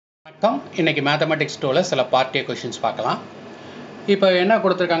வணக்கம். இன்னைக்கு மேத்தமெட்டிக்ஸ் 2ல சில பார்ட் A क्वेश्चंस பார்க்கலாம். இப்போ என்ன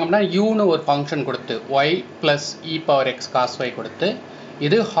கொடுத்திருக்காங்கன்னா u னு ஒரு ஃபங்க்ஷன் கொடுத்து y plus e power x cos y கொடுத்து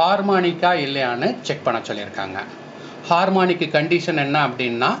இது ஹார்மானிக்கா இல்லையான்னு செக் பண்ண சொல்லியிருக்காங்க. ஹார்மானிக் கண்டிஷன் என்ன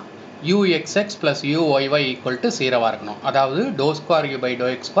அப்படின்னா uxx plus uyy equal to 0 இருக்கணும். அதாவது dou square u by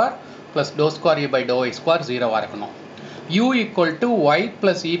dou x square plus dou square u by dou y square 0 இருக்கணும். u equal to y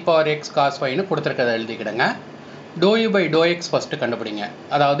plus e power x cos y னு கொடுத்திருக்கிறத எழுதிக்கிடுங்க. dou u by dou x first கண்டுபிடிங்க.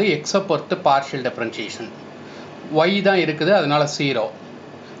 அதாவது x பொறுத்து partial differentiation. y தான் இருக்குது அதனால 0.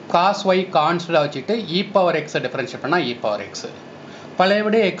 cos y constant வச்சிட்டு e power x differentiate பண்ணா e power x.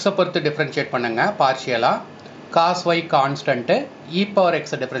 பழையபடி x பொறுத்து டிஃபரன்ஷியேட் பண்ணுங்க பார்ஷியலா. cos y constant e power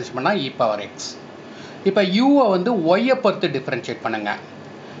x differentiate பண்ணா e power x. இப்போ u வந்து y பொறுத்து டிஃபரன்ஷியேட் பண்ணுங்க.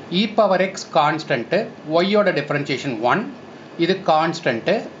 e power x constant y ஓட டிஃபரன்ஷியேஷன் 1. இது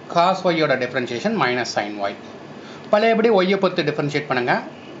கான்ஸ்டன்ட் cos y ஓட டிஃபரன்ஷியேஷன் minus sin y. பழையபடி y பொறுத்து டிஃபரன்ஷியேட் பண்ணுங்க.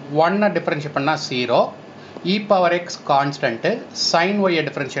 1 டிஃபரன்ஷியேட் பண்ணா 0. e power x constant sin y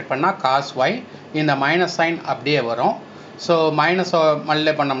differentiate பண்ணா cos y. இந்த மைனஸ் சைன் அப்படியே வரும். ஸோ மைனஸ்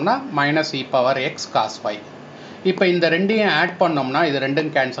மல்டிப்ளை பண்ணோம்னா minus e power x cos y. இப்போ இந்த ரெண்டையும் ஆட் பண்ணோம்னா இது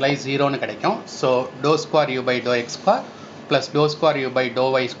ரெண்டும் கேன்சல் ஆகி 0னு கிடைக்கும். So dou square u by dou x square plus dou square u by dou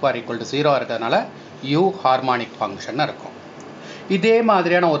y square equal to 0 இருக்கிறதுனால u ஹார்மானிக் ஃபங்க்ஷன் இருக்கும். இதே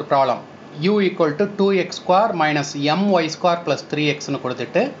மாதிரியான ஒரு problem u equal to 2x square minus my square plus 3x னு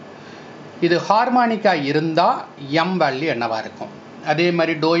கொடுத்துட்டு இது ஹார்மானிக்கா இருந்தால் m value என்னவா இருக்கும். அதே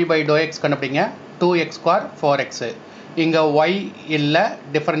மாதிரி dou by dou x கண்டுபிடிங்க. 2x square 4x. இங்கே y இல்லை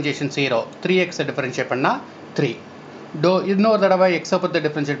டிஃபரன்ஷியேஷன் 0. 3x டிஃபரன்ஷியேட் பண்ணால் 3. இன்னொரு தடவை x பொறுத்து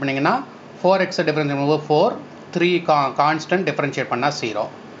டிஃபரன்ஷியேட் பண்ணிங்கன்னா 4x டிஃபரன்ஷியேட் பண்ணும்போது 4. 3 கான்ஸ்டன்ட் டிஃபரன்ஷியேட் பண்ணால் 0.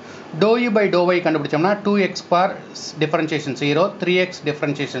 dou u by dou y கண்டுபிடிச்சோம்னா 2x square differentiation 0. 3x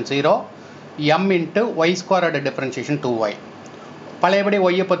differentiation 0. m into y square ஓட டிஃபரன்ஷியேஷன் 2y. பழையபடி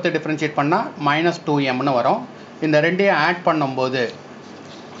y பொறுத்து டிஃபரன்ஷியேட் பண்ணால் minus 2mனு வரும். இந்த ரெண்டையும் ஆட் பண்ணும்போது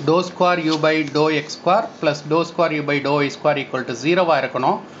dou square u by dou x square plus dou square u by dou y square equal to 0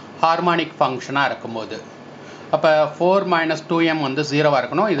 இருக்கணும் harmonic ஃபங்க்ஷனாக இருக்கும்போது. அப்போ 4 minus 2m வந்து 0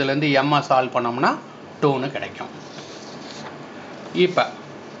 இருக்கணும். இதுலேருந்து m சால்வ் பண்ணோம்னா 2னு கிடைக்கும். இப்போ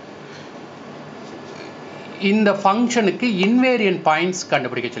இந்த ஃபங்க்ஷனுக்கு இன்வேரியன்ட் பாயிண்ட்ஸ்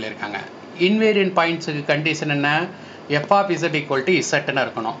கண்டுபிடிக்க சொல்லியிருக்காங்க. இன்வேரியன்ட் பாயிண்ட்ஸுக்கு கண்டிஷன் என்ன? f of z equal to zன்னு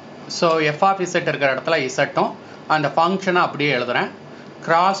இருக்கணும். ஸோ f of z இருக்கிற இடத்துல zட்டும் அந்த ஃபங்க்ஷனை அப்படியே எழுதுகிறேன்.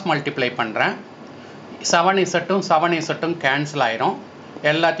 கிராஸ் மல்டிப்ளை பண்ணுறேன். 7zட்டும் 7zட்டும் கேன்சல் ஆயிரும்.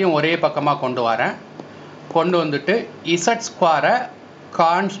 எல்லாத்தையும் ஒரே பக்கமாக கொண்டு வரேன். கொண்டு வந்துட்டு z ஸ்கொயரை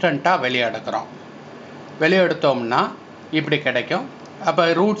கான்ஸ்டண்ட்டாக வெளியே எடுக்கிறோம். வெளியே எடுத்தோம்னா இப்படி கிடைக்கும். அப்போ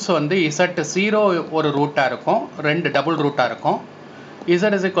ரூட்ஸ் வந்து z0 ஒரு ரூட்டாக இருக்கும், 2 டபுள் ரூட்டாக இருக்கும். z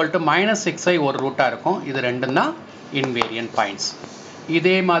is equal to minus 6i ஒரு ரூட்டாக இருக்கும். இது ரெண்டும் தான் இன்வேரியன்ட் பாயிண்ட்ஸ்.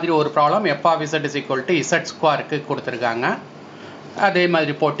 இதே மாதிரி ஒரு problem f of z is equal to z ஸ்கொயருக்கு கொடுத்துருக்காங்க. அதே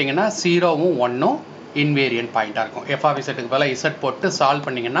மாதிரி போட்டிங்கன்னா 0வும் 1ம் இன்வேரியன்ட் பாயிண்ட்டாக இருக்கும். f of zக்கு பதிலாக z போட்டு சால்வ்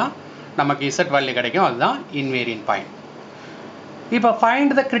பண்ணிங்கன்னா நமக்கு z வேல்யூ கிடைக்கும். அதுதான் இன்வேரியன்ட் பாயிண்ட். இப்போ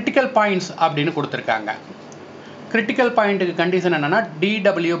ஃபைண்ட் த கிரிட்டிக்கல் பாயிண்ட்ஸ் அப்படின்னு கொடுத்துருக்காங்க. கிரிட்டிக்கல் பாயிண்ட்டுக்கு கண்டிஷன் என்னென்னா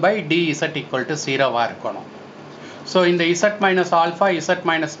dw by dz equal to 0 இருக்கணும். ஸோ இந்த z minus alpha z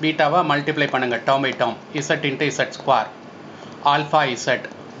minus பீட்டாவை multiply பண்ணுங்கள் term by term. z into z square alpha z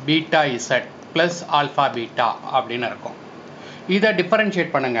beta z plus alpha beta அப்படின்னு இருக்கும். இதை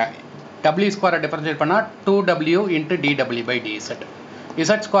டிஃபரன்ஷியேட் பண்ணுங்கள். w ஸ்கொயரை டிஃபரன்ஷியேட் பண்ணால் 2w into dw by dz.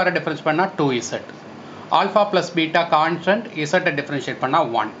 z ஸ்கொயரை டிஃபரன்ஷியேட் பண்ணால் 2z. Alpha plus beta constant z differentiate பண்ணால்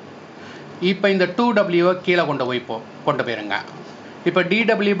 1. இப்போ இந்த 2wவை கீழே கொண்டு போயிருங்க. இப்போ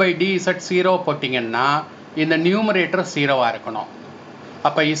dw by dz 0 போட்டிங்கன்னா இந்த நியூமரேட்டர் 0 இருக்கணும்.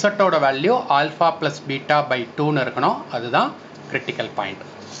 அப்போ இசட்டோட value alpha plus beta by 2னு இருக்கணும். அதுதான் கிரிட்டிக்கல் பாயிண்ட்.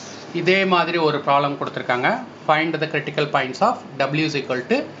 இதே மாதிரி ஒரு ப்ராப்ளம் கொடுத்துருக்காங்க. Find the critical points of w is equal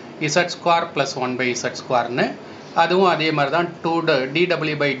to z square plus 1 by z ஸ்கொயர்னு. அதுவும் அதே மாதிரி தான்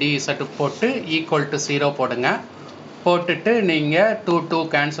dw by dz போட்டு ஈக்குவல் டு 0 போடுங்க. போட்டுட்டு நீங்கள் 2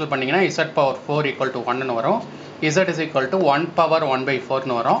 கேன்சல் பண்ணிங்கன்னா z பவர் 4 equal to 1னு வரும். z is equal to 1 power 1 by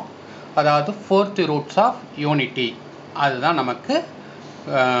 4னு வரும். அதாவது 4th ரூட்ஸ் ஆஃப் யூனிட்டி. அதுதான் நமக்கு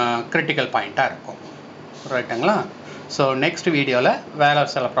கிரிட்டிக்கல் பாயிண்ட்டாக இருக்கும். ரைட்டுங்களா? ஸோ நெக்ஸ்ட் வீடியோவில் வேறு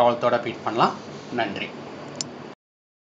சில ப்ராப்ளத்தோடு மீட் பண்ணலாம். நன்றி.